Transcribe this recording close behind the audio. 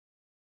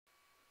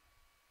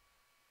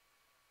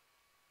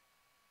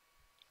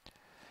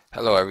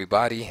Hello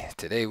everybody.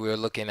 Today we're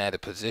looking at a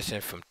position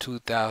from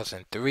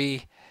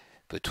 2003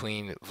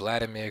 between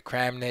Vladimir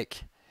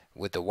Kramnik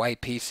with the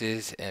white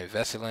pieces and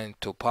Veselin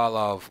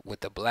Topalov with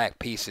the black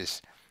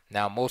pieces.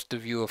 Now most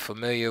of you are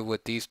familiar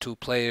with these two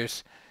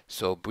players,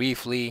 so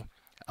briefly,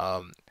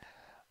 um,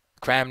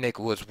 Kramnik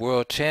was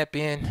world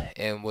champion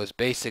and was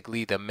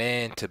basically the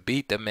man to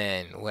beat the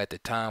man, who at the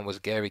time was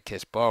Garry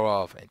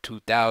Kasparov in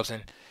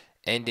 2000,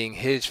 ending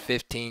his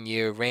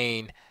 15-year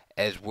reign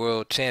as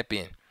world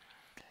champion.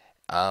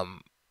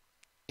 Um,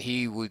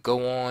 he would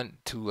go on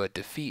to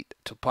defeat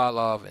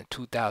Topalov in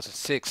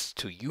 2006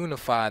 to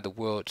unify the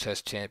World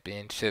Chess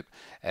Championship,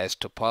 as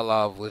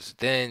Topalov was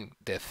then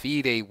the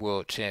FIDE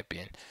World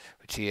Champion,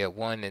 which he had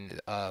won in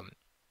the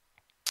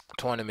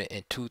tournament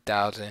in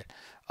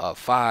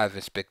 2005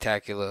 in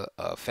spectacular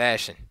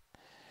fashion.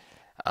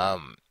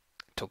 Um,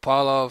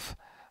 Topalov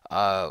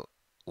uh,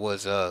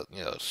 was a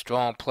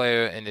strong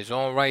player in his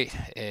own right,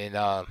 and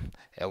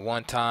at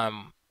one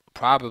time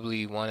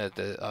probably one of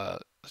the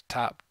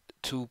top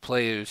two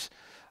players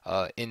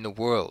in the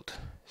world.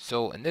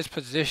 So in this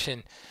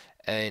position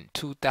in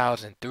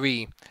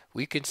 2003,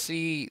 we can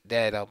see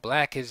that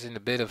Black is in a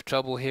bit of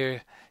trouble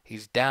here.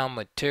 He's down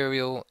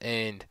material,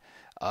 and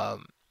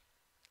um,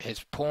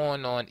 his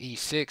pawn on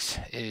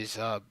e6 is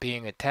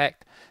being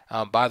attacked.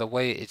 By the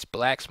way, it's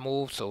Black's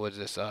move, so it's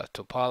this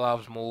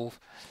Topalov's move.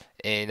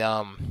 And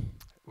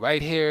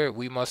right here,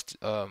 we must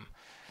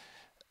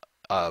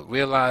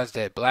realize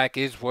that Black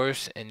is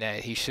worse and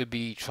that he should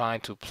be trying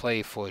to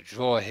play for a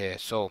draw here.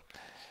 So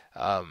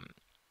um,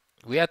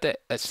 we have to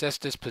assess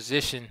this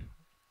position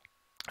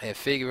and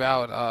figure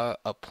out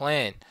a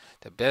plan,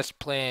 the best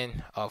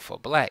plan for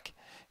Black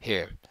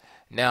here.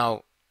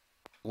 Now,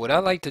 what I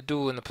like to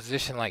do in a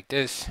position like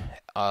this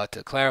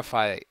to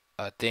clarify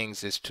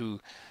things is to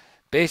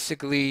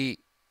basically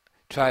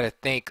try to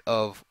think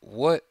of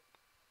what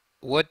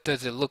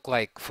does it look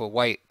like for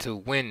White to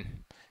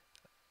win,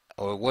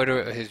 or what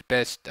are his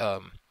best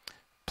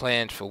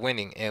plans for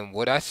winning. And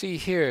what I see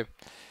here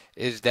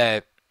is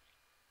that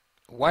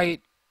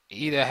White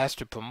either has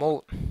to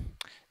promote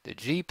the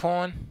G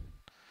pawn,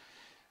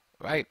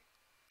 right?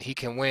 He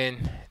can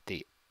win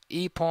the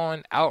E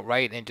pawn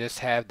outright and just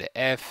have the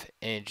F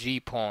and G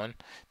pawn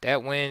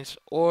that wins,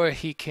 or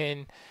he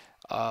can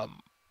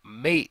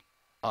mate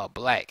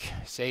Black.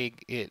 Say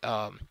it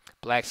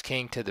Black's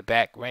king to the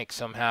back rank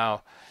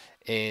somehow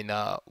and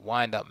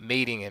wind up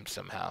mating him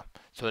somehow.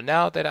 So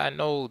now that I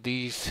know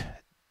these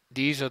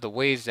are the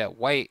ways that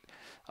White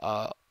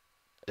uh,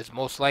 is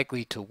most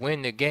likely to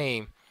win the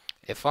game,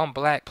 if I'm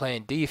Black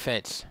playing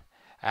defense,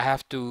 I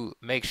have to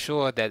make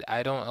sure that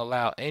I don't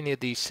allow any of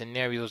these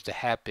scenarios to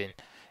happen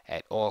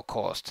at all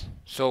costs.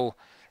 So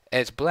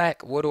as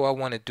Black, what do I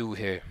want to do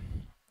here?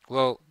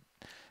 Well,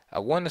 I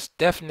want to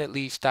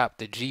definitely stop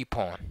the G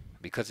pawn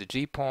because the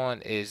G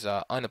pawn is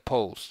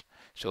unopposed.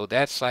 So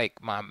that's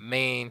like my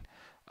main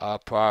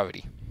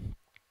priority.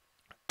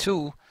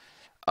 Two,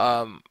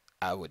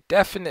 I would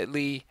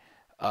definitely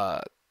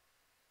uh,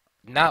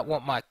 not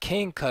want my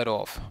king cut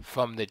off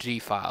from the G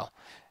file,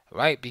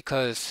 right?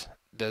 Because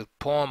the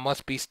pawn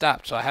must be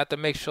stopped. So I have to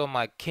make sure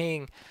my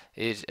king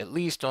is at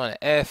least on an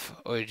F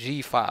or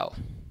G file,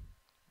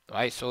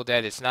 right? So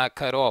that it's not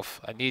cut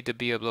off. I need to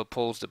be able to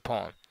oppose the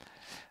pawn.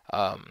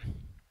 Um,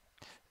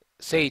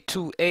 Say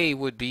 2A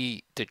would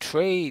be to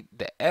trade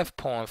the F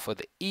pawn for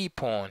the E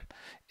pawn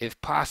if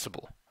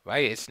possible,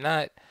 right? It's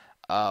not,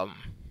 um,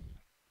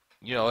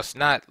 it's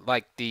not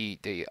like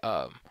the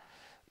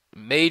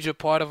major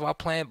part of our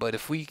plan, but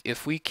if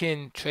we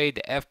can trade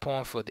the F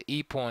pawn for the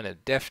E pawn,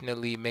 it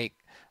definitely make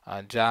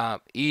our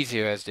job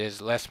easier as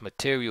there's less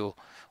material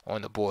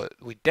on the board.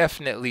 We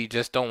definitely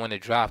just don't want to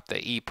drop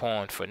the E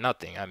pawn for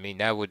nothing. I mean,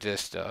 that would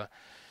just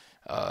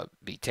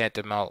be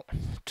tantamount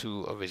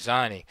to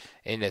resigning.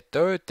 And the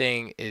third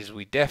thing is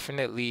we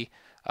definitely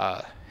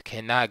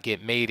cannot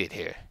get mated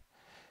here.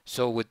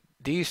 So with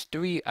these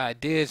three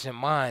ideas in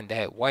mind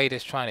that White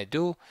is trying to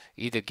do,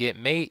 either get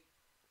mate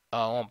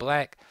on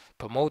Black,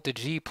 promote the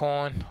G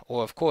pawn,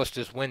 or of course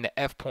just win the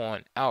F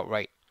pawn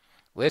outright.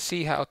 Let's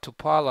see how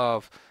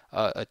Topalov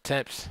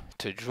attempts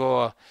to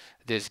draw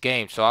this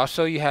game. So I'll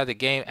show you how the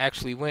game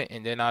actually went,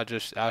 and then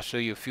I'll show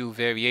you a few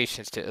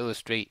variations to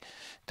illustrate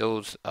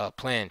those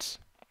plans.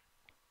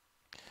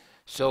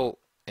 So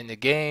in the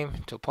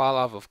game,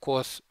 Topalov of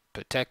course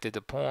protected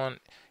the pawn,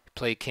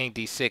 played King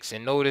D6,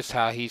 and notice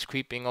how he's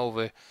creeping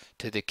over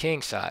to the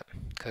king side,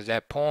 because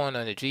that pawn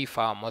on the G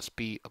file must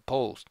be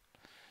opposed.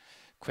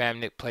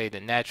 Kramnik played the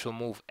natural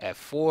move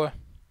F4.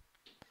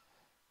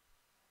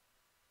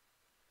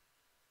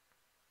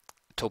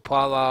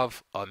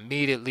 Topalov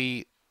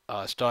immediately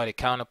started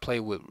counterplay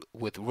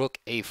with Rook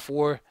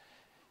A4,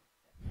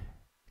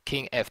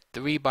 King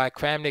F3 by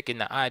Kramnik,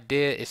 and the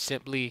idea is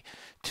simply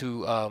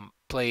to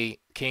play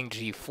King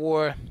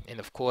G4, and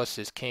of course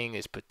his king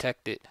is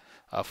protected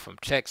from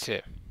checks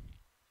here.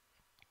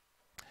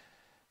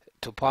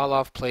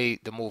 Topalov played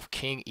the move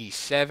King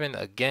E7,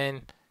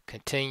 again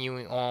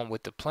continuing on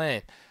with the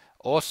plan.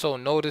 Also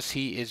notice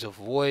he is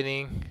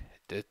avoiding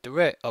the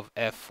threat of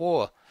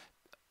F4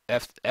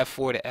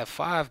 f4 to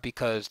f5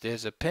 because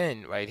there's a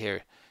pin right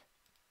here.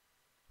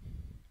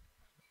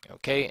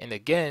 Okay, and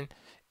again,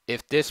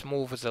 if this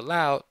move is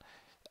allowed,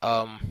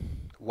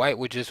 white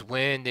would just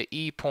win the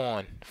e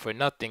pawn for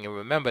nothing. And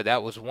remember,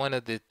 that was one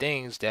of the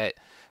things that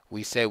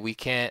we said we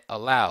can't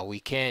allow. We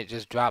can't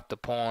just drop the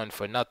pawn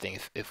for nothing.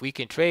 If we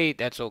can trade,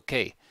 that's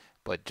okay.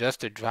 But just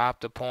to drop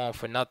the pawn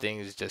for nothing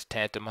is just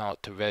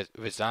tantamount to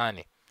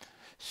resigning.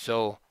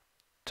 So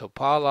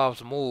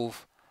Topalov's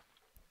move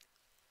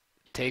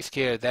takes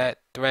care of that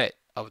threat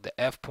of the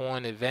f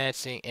pawn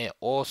advancing, and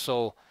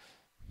also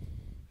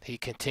he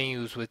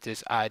continues with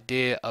this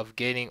idea of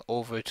getting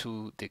over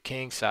to the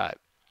king side.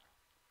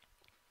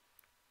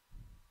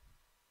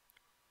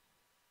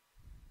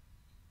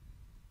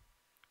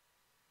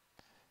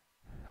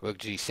 Rook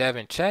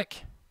g7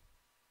 check,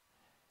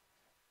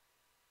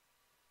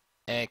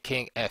 and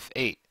king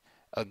f8.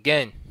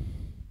 Again,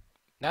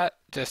 not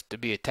just to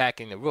be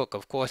attacking the rook.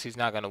 Of course, he's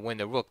not going to win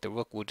the rook. The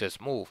rook will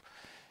just move.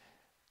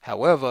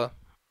 However,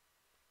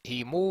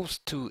 he moves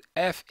to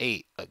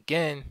f8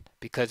 again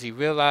because he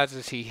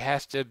realizes he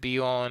has to be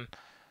on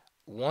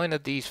one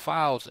of these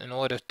files in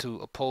order to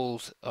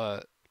oppose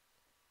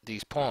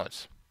these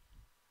pawns.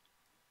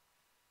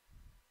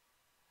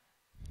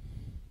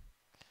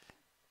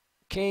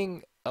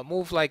 A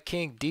move like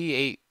king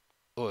d8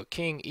 or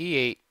king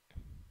e8,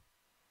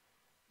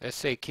 let's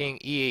say king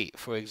e8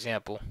 for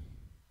example,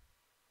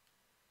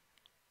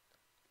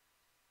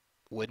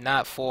 would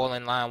not fall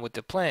in line with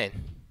the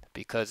plan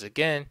because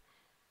again,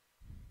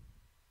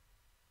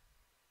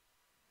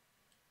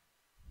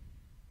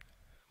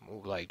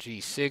 move like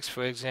g6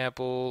 for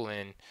example,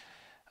 and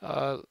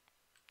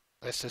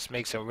let's just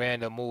make some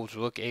random moves.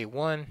 Rook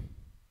a1,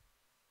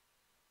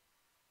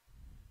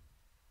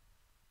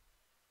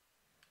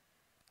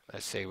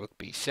 let's say rook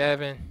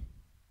b7,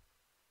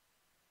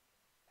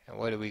 and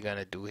what are we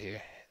gonna do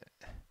here?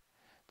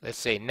 Let's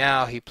say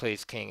now he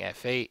plays king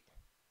f8,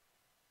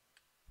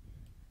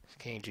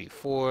 king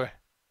g4,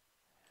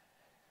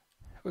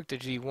 rook to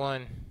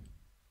g1,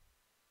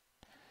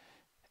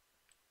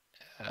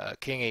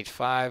 king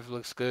h5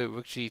 looks good,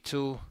 rook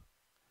g2,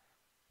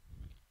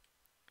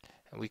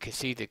 and we can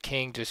see the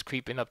king just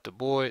creeping up the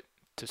board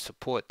to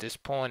support this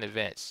pawn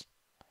advance.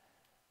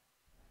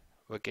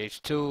 Rook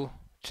h2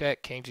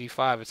 check, king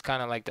g5 is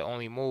kind of like the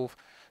only move.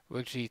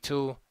 Rook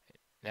g2,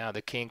 now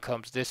the king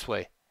comes this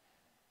way,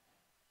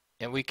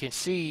 and we can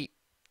see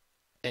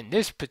in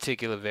this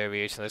particular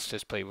variation, let's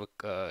just play rook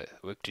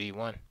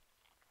g1.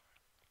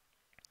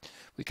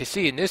 We can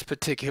see in this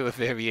particular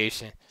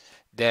variation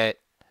that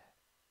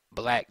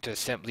black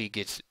just simply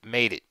gets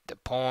mated. The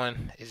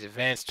pawn is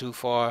advanced too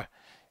far,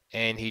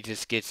 and he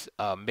just gets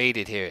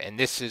mated here. And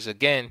this is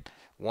again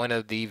one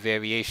of the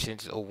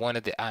variations or one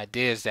of the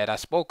ideas that I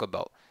spoke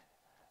about,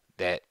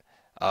 that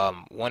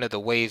one of the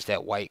ways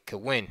that white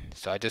could win.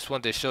 So I just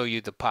wanted to show you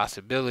the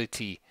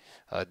possibility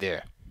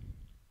there.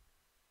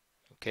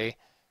 Okay,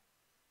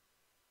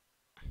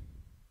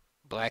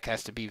 black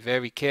has to be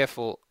very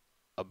careful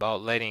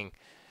about letting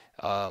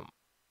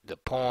the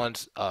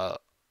pawns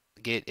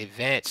get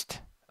advanced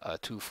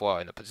too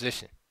far in a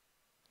position.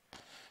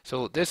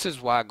 So this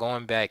is why,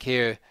 going back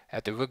here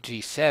at the rook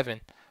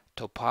g7,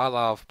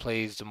 Topalov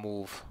plays the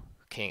move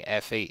king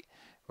f8,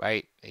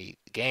 right? He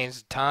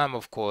gains time,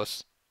 of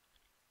course,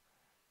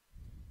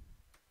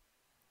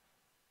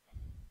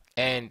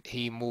 and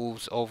he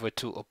moves over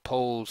to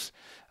oppose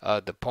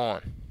the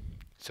pawn.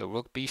 So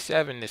rook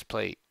b7 is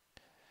played.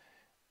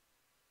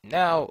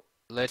 Now,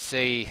 let's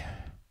say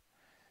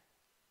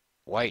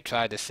white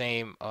tried the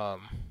same. Well,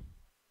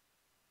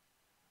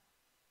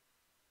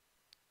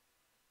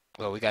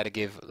 we got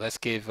to let's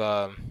give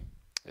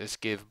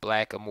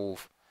black a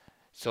move.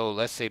 So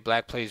let's say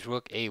black plays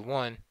rook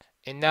a1,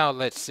 and now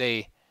let's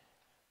say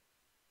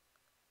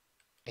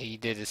he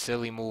did a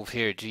silly move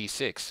here,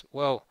 g6.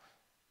 Well,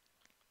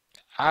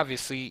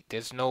 obviously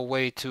there's no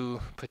way to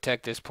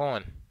protect this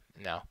pawn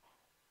now.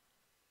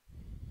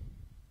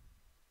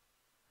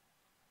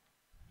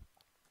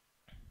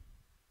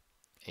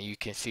 And you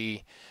can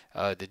see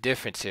the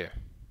difference here.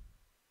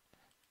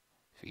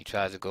 If he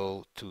tries to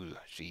go to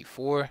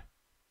g4 with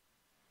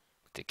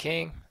the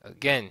king,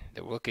 again,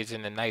 the rook is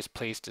in a nice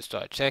place to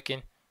start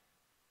checking.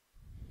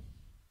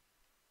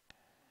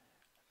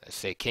 Let's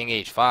say king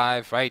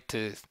h5, right,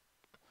 to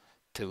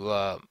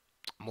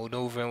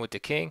maneuvering with the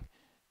king.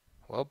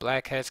 Well,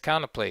 black has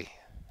counterplay.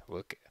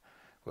 Rook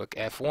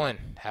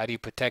f1. How do you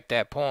protect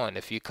that pawn?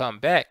 If you come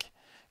back,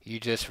 you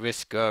just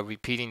risk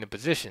repeating the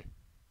position.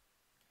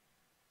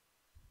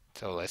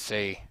 So let's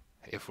say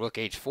if rook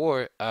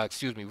h4,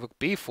 rook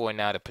b4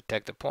 now to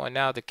protect the pawn.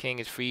 Now the king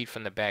is freed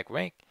from the back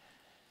rank.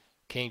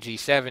 King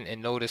g7,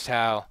 and notice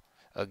how,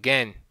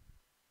 again,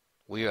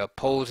 we are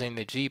opposing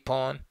the g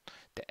pawn.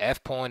 The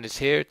f pawn is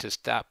here to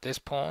stop this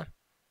pawn.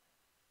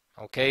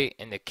 Okay,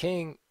 and the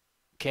king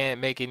can't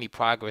make any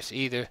progress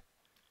either.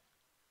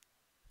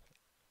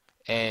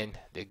 And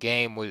the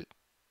game would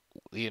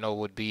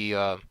be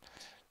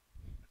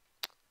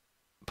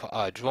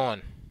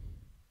drawn.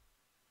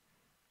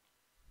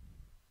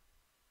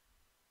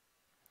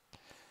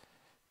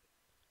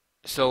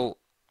 So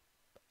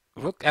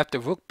rook after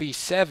rook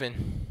b7,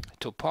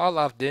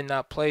 Topalov did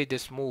not play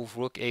this move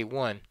rook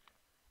a1.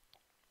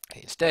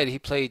 Instead, he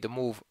played the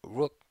move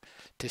rook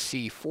to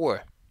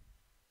c4,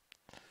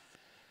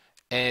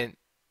 and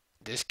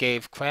this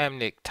gave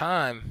Kramnik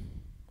time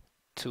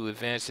to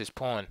advance his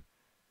pawn.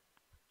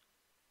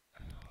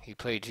 He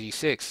played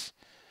g6.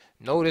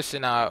 Notice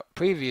in our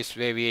previous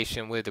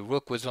variation where the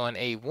rook was on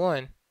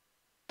a1,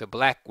 the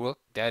black rook,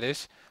 that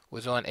is,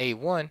 was on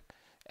a1,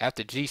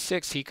 after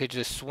g6, he could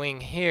just swing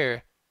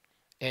here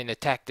and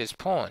attack this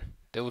pawn.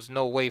 There was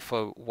no way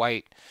for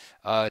white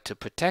to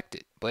protect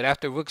it. But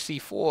after rook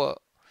c4,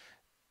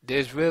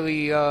 there's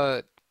really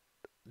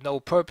no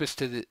purpose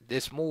to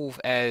this move,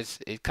 as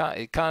it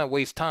kind of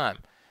wastes time.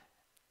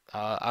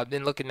 I've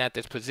been looking at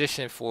this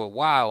position for a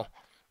while,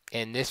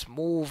 and this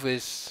move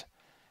is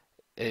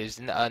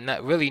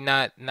not really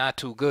not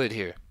too good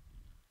here.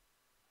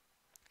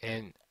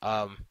 And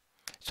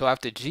so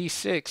after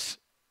g6,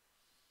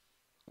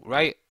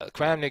 right,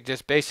 Kramnik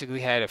just basically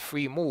had a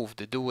free move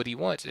to do what he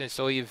wants, and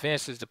so he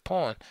advances the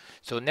pawn.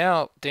 So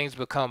now things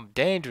become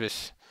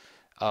dangerous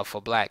for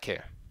black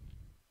here.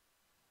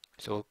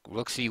 So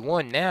rook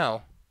c1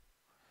 now,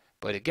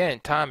 but again,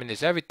 timing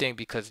is everything,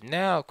 because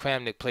now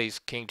Kramnik plays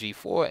king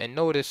g4, and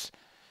notice,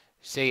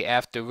 say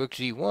after rook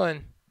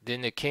g1,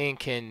 then the king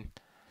can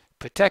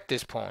protect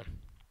this pawn.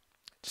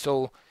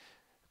 So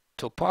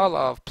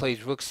Topalov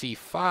plays rook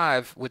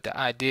c5 with the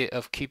idea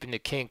of keeping the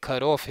king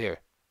cut off here.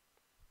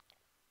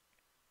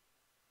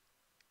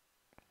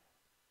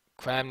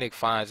 Kramnik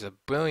finds a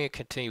brilliant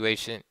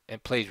continuation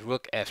and plays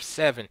rook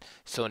f7.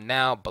 So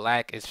now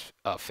black is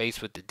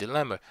faced with the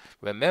dilemma.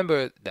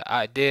 Remember the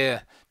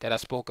idea that I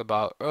spoke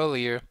about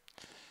earlier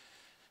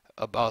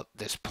about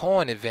this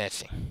pawn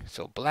advancing.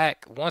 So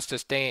black wants to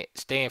stay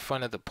in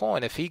front of the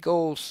pawn. If he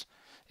goes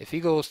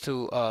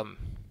to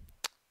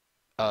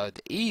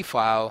the e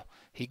file,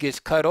 he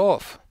gets cut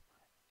off,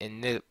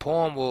 and the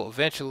pawn will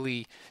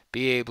eventually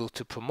be able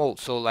to promote.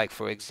 So like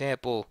for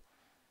example,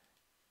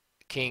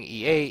 king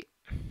e8.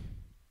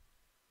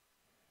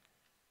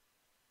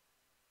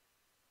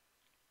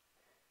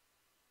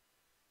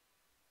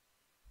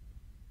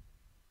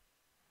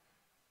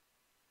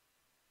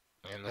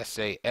 And let's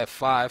say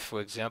f5,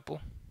 for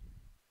example.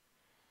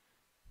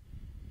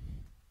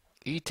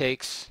 E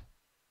takes.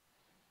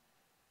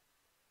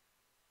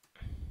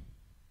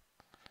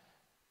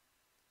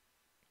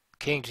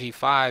 King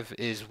g5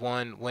 is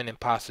one winning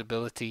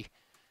possibility.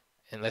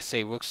 And let's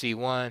say rook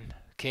c1,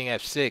 king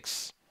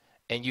f6.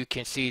 And you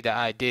can see the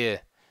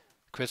idea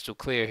crystal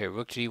clear here.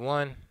 Rook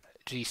g1,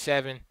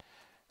 g7,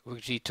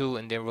 rook g2,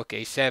 and then rook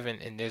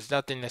a7. And there's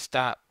nothing to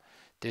stop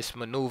this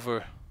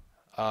maneuver.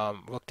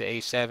 Rook to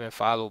a7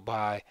 followed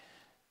by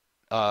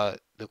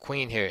the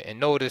queen here.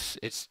 And notice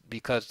it's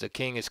because the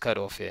king is cut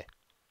off here.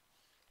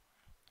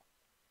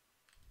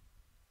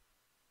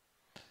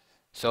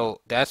 So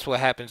that's what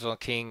happens on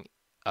king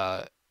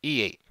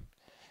e8.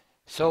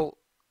 So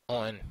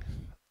on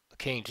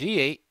king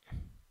g8,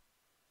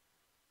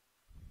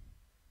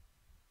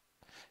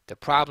 the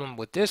problem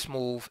with this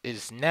move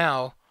is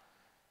now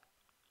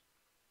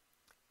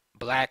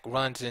black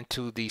runs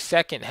into the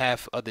second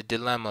half of the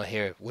dilemma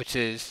here, which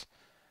is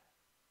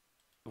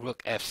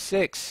rook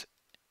f6.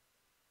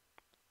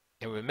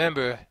 And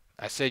remember,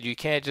 I said you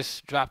can't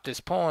just drop this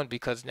pawn,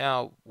 because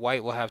now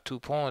white will have two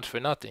pawns for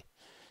nothing.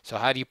 So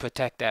how do you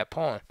protect that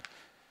pawn?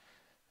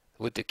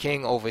 With the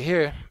king over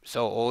here,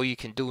 so all you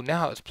can do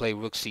now is play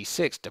rook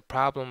c6. The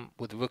problem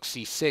with rook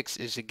c6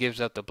 is it gives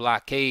up the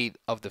blockade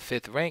of the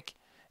fifth rank,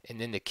 and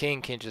then the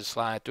king can just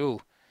slide through.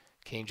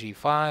 King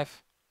g5,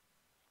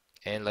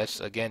 and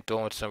let's again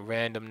throw in some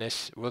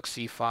randomness. Rook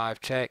c5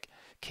 check,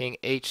 king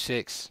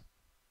h6,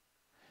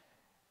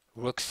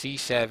 rook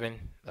c7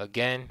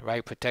 again,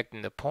 right,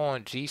 protecting the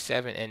pawn,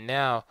 g7, and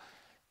now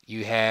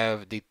you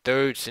have the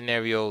third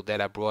scenario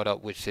that I brought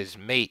up, which is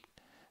mate.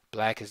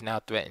 Black is now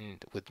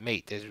threatened with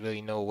mate. There's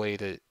really no way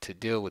to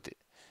deal with it.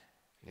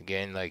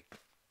 Again, like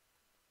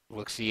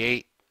rook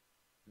c8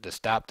 to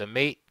stop the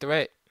mate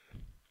threat,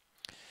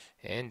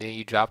 and then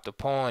you drop the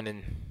pawn,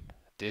 and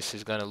this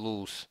is gonna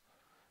lose.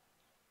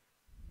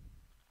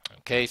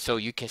 Okay, so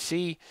you can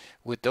see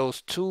with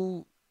those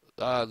two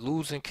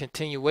losing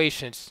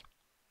continuations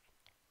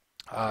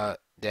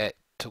that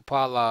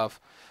Topalov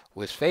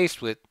was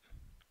faced with,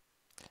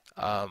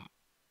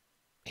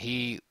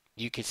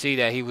 you can see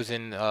that he was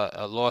in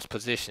a lost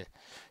position.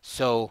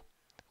 So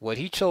what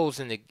he chose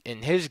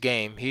in his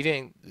game, he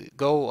didn't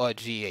go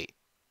g8.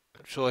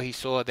 I'm sure he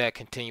saw that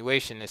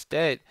continuation.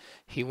 Instead,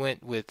 he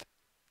went with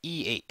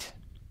e8.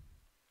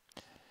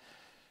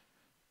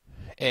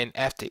 And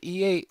after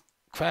e8,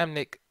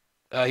 Kramnik,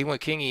 he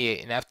went king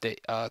e8. And after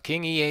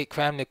king e8,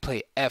 Kramnik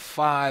played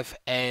f5,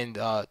 and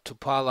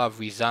Topalov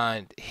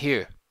resigned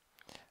here.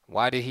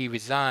 Why did he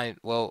resign?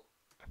 Well,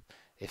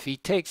 if he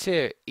takes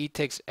here, he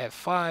takes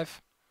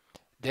f5,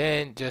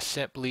 then just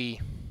simply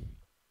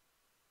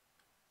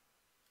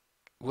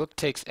rook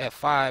takes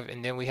f5,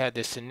 and then we had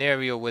this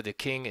scenario where the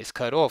king is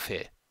cut off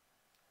here.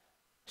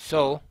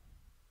 So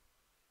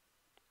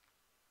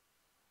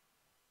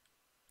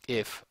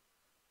if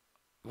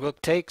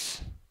rook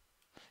takes,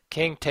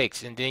 king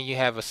takes, and then you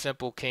have a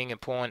simple king and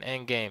pawn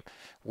endgame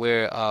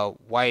where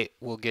white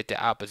will get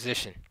the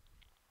opposition.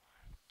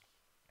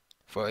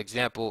 For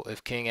example,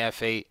 if king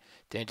f8,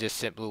 then just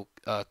simple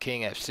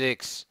king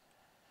f6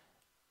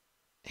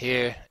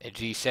 here at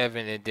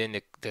g7, and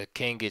then the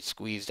king gets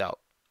squeezed out.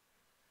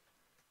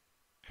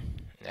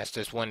 That's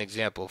just one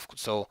example.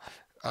 So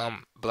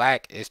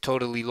black is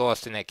totally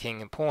lost in that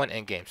king and pawn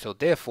endgame. So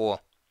therefore,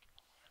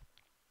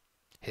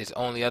 his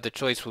only other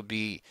choice would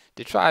be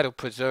to try to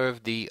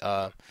preserve the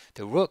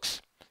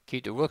rooks,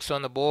 keep the rooks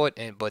on the board,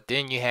 but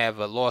then you have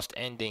a lost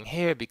ending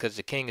here because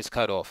the king is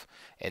cut off.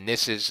 And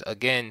this is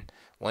again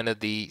one of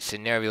the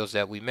scenarios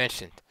that we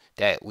mentioned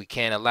that we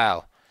can't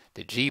allow: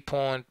 the G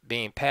pawn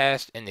being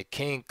passed and the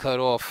king cut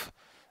off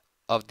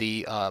of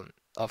the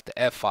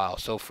F file.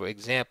 So for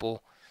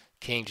example,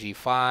 king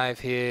G5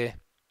 here.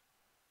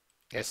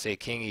 Let's say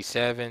king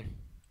E7,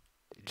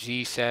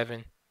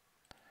 G7,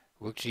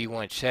 rook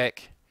G1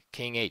 check,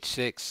 king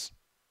H6.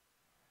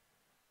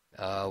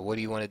 What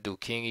do you want to do?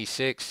 King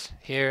E6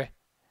 here.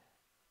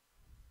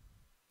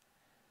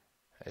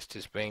 Let's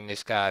just bring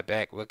this guy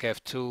back. Rook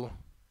F2,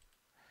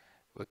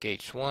 rook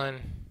H1,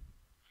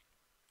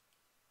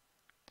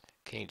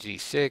 king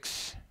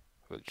G6,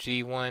 rook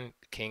G1,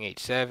 king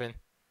H7,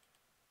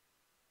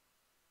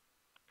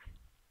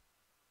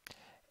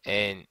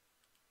 and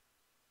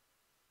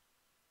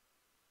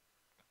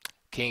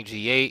king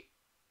G8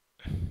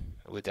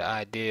 with the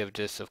idea of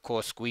just, of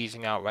course,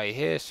 squeezing out right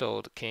here.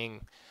 So the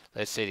king,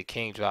 let's say the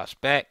king drops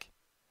back.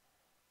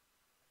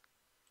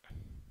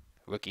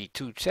 Rook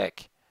E2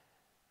 check.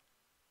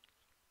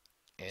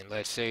 And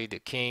let's say the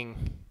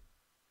king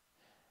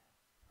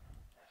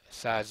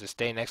decides to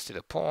stay next to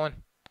the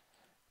pawn.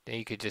 Then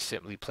you could just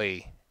simply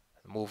play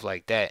a move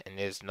like that, and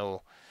there's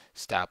no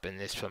stopping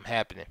this from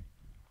happening.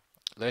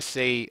 Let's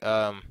say,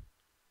 let's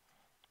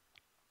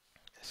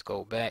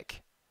go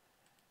back.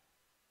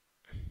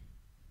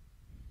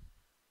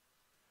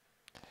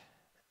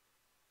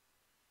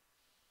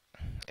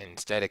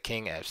 Instead of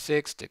king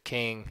f6, the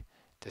king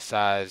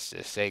decides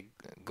to say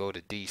go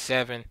to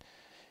d7.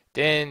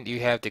 Then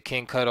you have the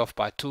king cut off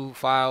by 2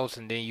 files,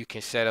 and then you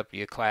can set up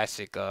your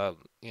classic,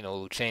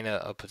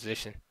 Lucena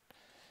position.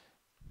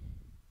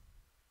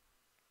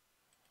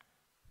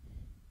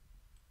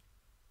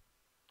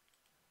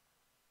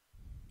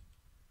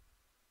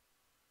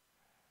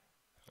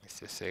 Let's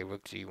just say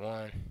rook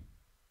g1,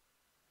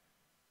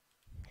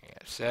 king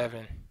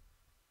f7,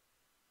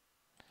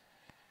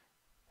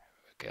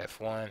 rook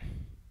f1.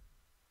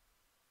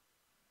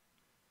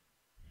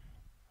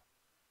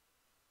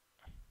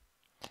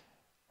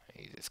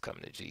 You just come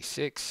to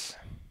g6,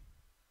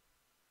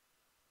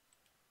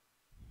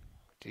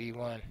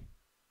 g1.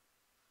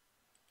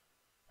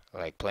 I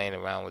like playing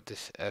around with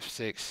this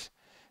f6,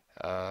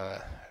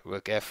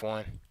 rook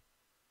f1,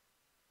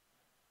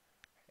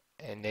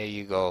 and there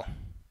you go.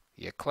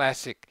 Your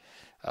classic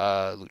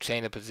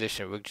Lucena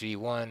position: rook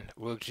g1,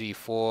 rook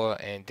g4,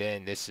 and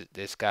then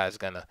this guy's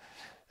gonna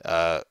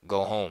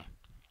go home.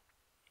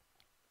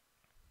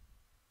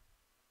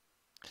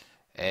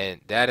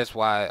 And that is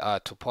why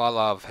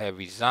Topalov had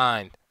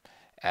resigned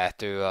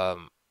after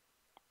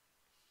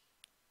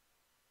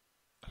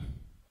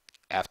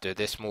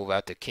this move,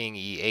 after king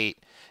e8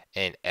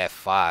 and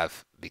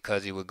f5,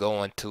 because he would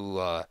go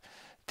into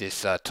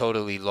this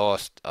totally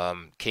lost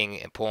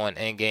king and pawn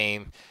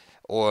endgame,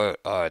 or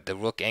the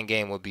rook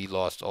endgame would be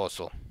lost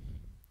also,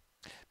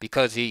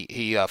 because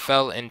he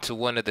fell into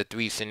one of the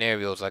 3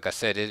 scenarios. Like I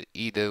said, it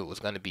either was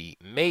going to be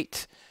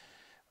mate,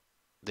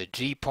 the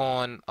G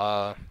pawn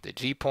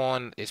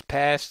is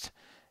passed,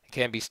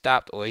 can't be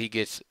stopped, or he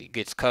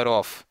gets cut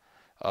off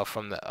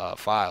from the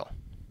file.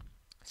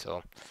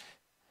 So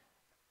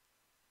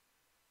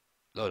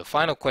the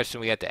final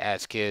question we have to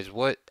ask here is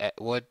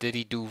what did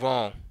he do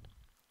wrong?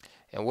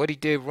 And what he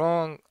did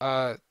wrong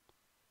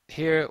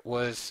here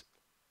was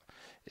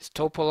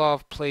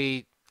Topalov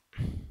played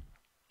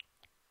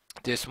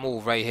this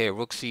move right here,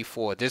 rook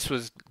c4.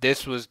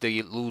 This was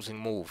the losing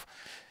move.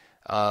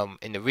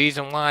 And the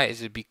reason why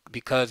is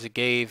because it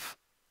gave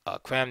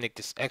Kramnik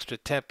this extra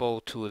tempo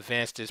to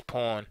advance this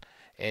pawn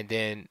and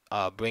then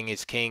bring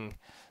his king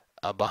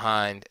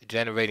behind,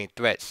 generating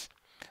threats.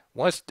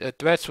 Once the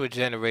threats were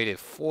generated,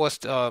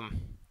 forced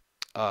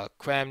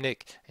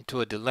Kramnik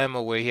into a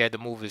dilemma where he had to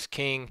move his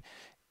king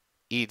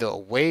either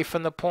away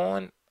from the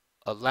pawn,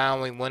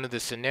 allowing one of the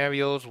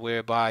scenarios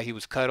whereby he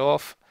was cut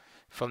off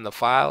from the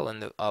file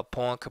and the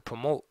pawn could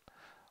promote,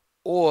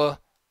 or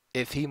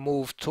if he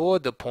moved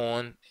toward the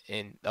pawn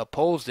and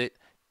opposed it,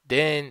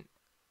 then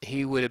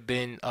he would have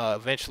been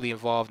eventually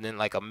involved in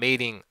like a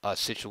mating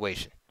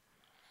situation,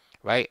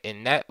 right?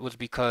 And that was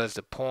because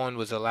the pawn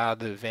was allowed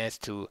to advance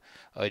to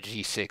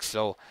g6.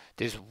 So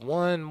there's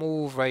one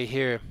move right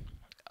here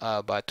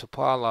by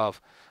Topalov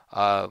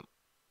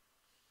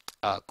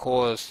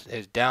caused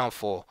his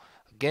downfall.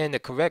 Again, the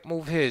correct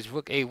move here is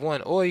rook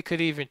a1, or he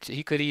could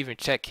even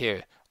check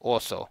here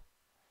also.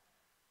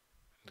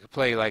 You could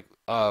play like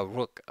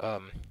rook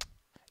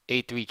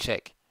a3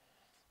 check.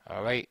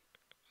 All right,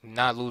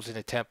 not losing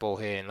the tempo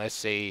here. And let's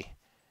say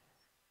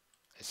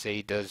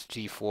he does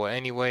g4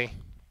 anyway.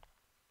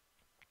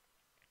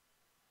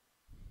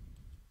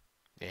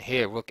 And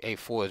here, rook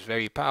a4 is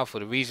very powerful.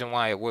 The reason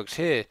why it works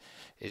here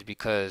is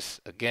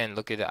because, again,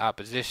 look at the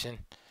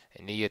opposition,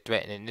 and then you're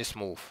threatening this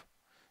move,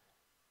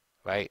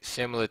 right?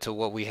 Similar to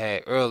what we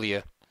had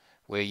earlier,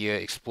 where you're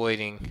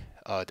exploiting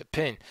the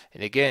pin.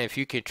 And again, if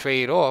you can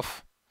trade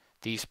off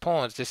these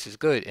pawns, this is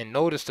good. And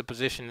notice the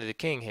position of the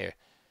king here.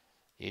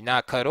 You're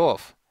not cut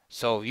off.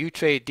 So if you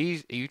trade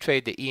these, you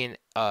trade the e and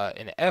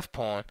the f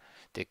pawn,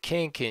 the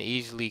king can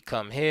easily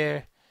come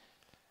here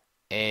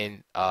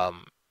and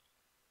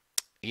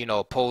you know,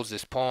 oppose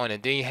this pawn,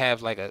 and then you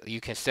have like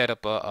you can set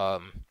up a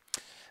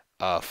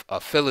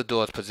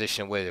Philidor's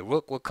position where the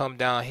rook would come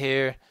down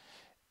here,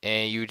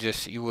 and you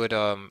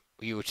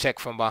would check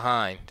from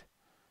behind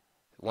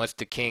once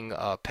the king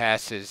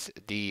passes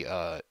the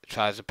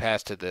tries to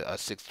pass to the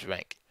sixth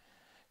rank.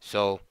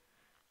 So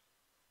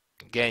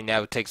again, that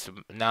would take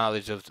some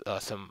knowledge of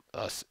some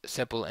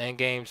simple end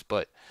games,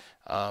 but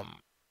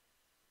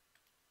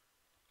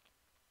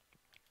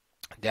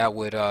that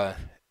would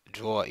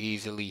draw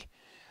easily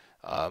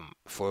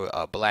for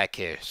black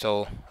here.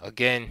 So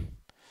again,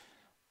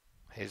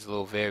 here's a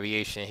little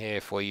variation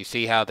here for you.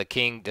 See how the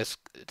king just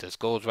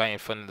goes right in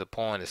front of the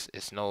pawn.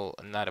 It's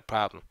not a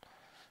problem.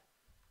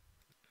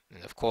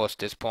 And of course,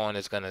 this pawn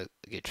is gonna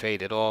get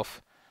traded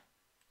off.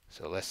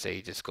 So let's say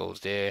he just goes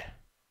there.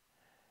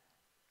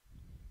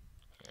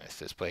 Let's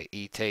just play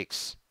e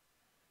takes.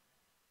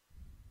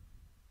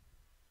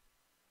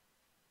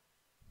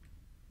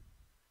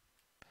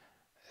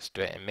 Let's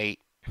threaten mate.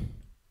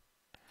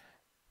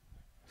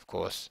 Of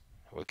course,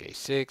 rook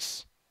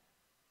a6.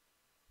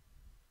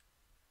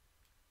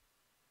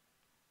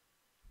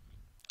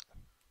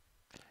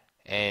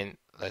 And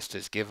let's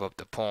just give up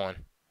the pawn,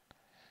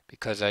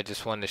 because I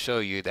just wanted to show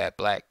you that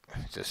black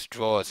just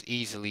draws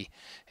easily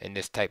in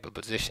this type of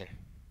position.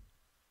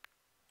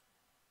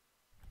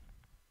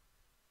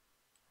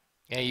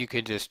 And you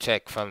can just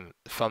check from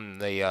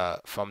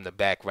the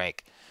back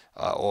rank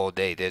all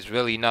day. There's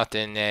really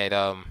nothing that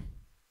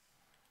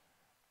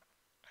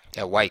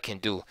that white can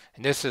do.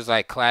 And this is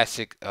like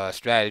classic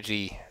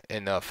strategy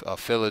in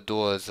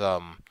Philidor's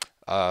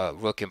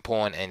rook and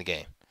pawn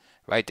endgame.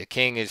 Right, the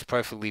king is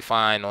perfectly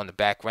fine on the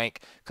back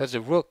rank because the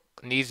rook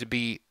needs to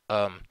be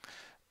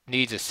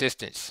needs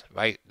assistance.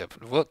 Right, the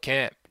rook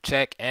can't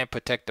check and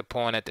protect the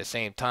pawn at the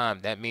same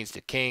time. That means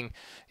the king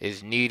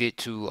is needed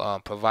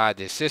to provide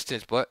the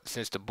assistance. But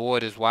since the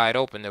board is wide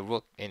open, the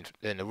rook and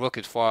the rook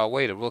is far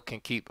away, the rook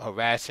can keep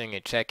harassing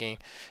and checking,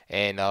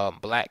 and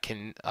white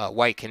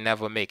can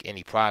never make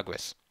any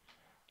progress.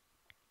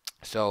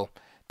 So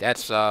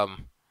that's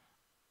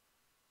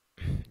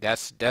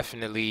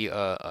definitely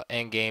an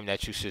end game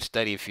that you should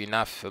study if you're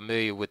not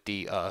familiar with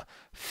the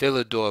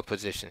Philidor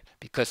position,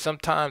 because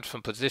sometimes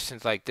from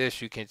positions like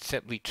this you can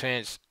simply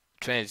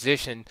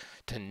transition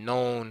to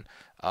known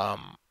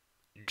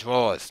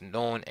draws,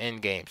 known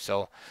end games.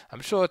 So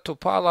I'm sure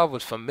Topalov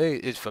is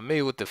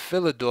familiar with the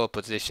Philidor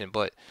position,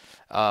 but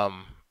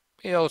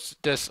you know,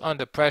 just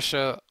under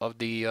pressure of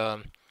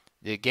the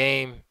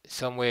game,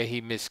 somewhere he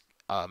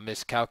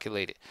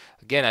miscalculated.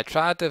 Again, I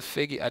tried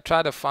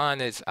to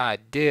find his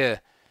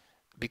idea,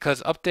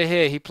 because up to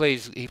here he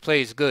plays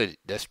good.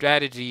 The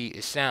strategy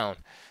is sound,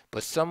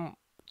 but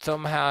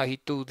somehow he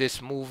threw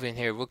this move in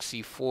here, rook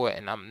c4,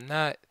 and I'm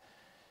not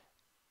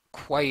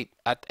quite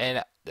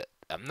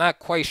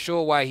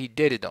sure why he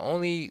did it. The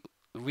only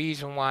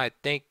reason why I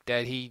think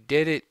that he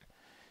did it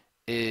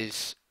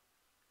is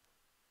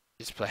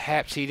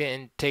perhaps he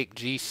didn't take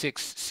g6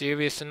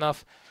 serious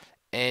enough,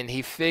 and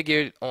he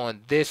figured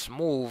on this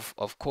move,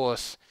 of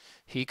course,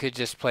 he could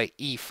just play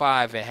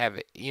e5 and have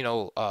it, you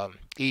know,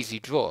 easy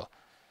draw.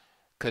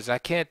 Because I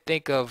can't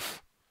think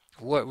of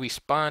what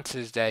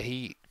responses that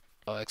he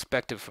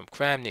expected from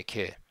Kramnik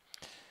here.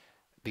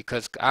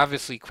 Because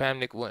obviously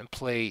Kramnik wouldn't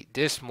play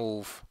this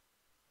move,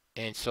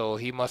 and so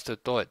he must have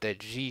thought that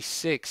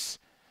g6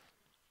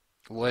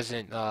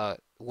 wasn't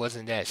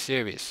that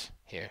serious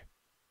here.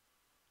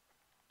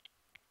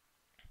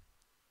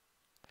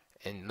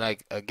 And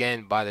like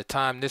again, by the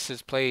time this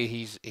is played,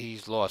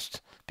 he's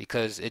lost,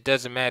 because it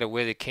doesn't matter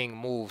where the king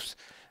moves.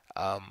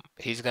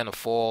 He's gonna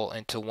fall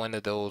into one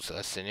of those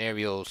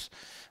scenarios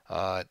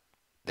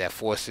that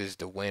forces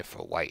the win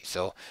for white.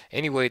 So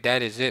anyway,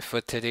 that is it for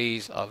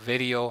today's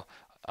video.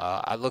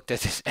 I looked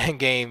at this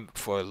endgame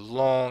for a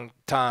long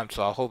time,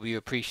 so I hope you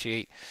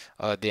appreciate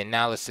the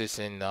analysis,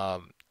 and I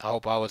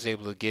hope I was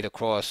able to get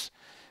across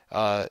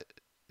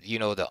you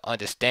know, the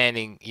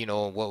understanding, you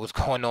know, what was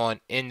going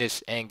on in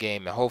this end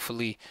game, and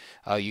hopefully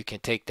you can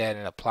take that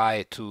and apply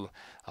it to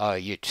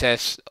your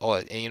chess,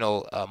 or you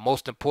know,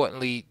 most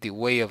importantly, the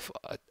way of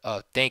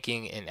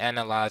thinking and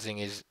analyzing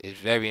is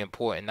very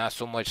important. Not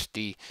so much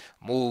the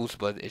moves,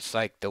 but it's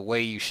like the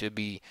way you should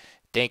be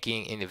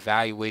thinking and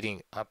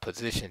evaluating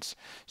positions.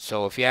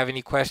 So if you have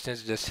any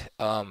questions, just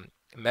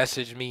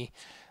message me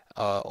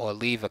or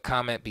leave a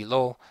comment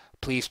below.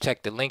 Please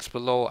check the links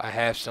below. I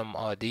have some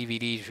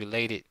DVDs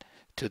related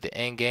to the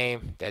end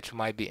game that you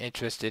might be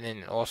interested in.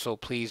 And also,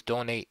 please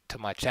donate to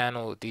my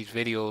channel. These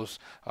videos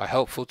are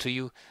helpful to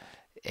you.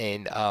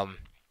 And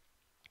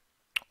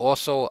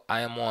also,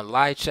 I am on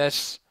Live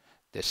Chess.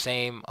 The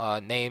same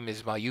name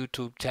as my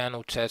YouTube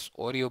channel, Chess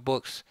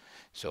Audiobooks.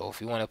 So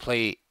if you want to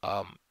play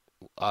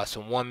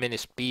some 1 minute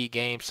speed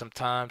games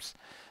sometimes,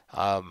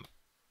 um,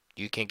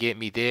 you can get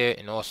me there.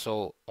 And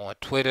also on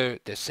Twitter,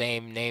 the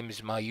same name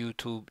as my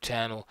YouTube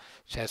channel,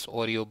 Chess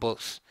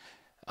Audiobooks.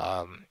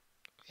 Um,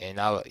 and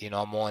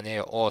I'm on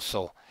there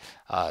also.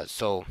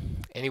 So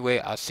anyway,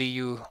 I'll see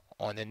you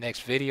on the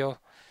next video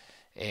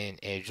and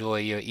enjoy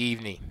your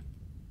evening.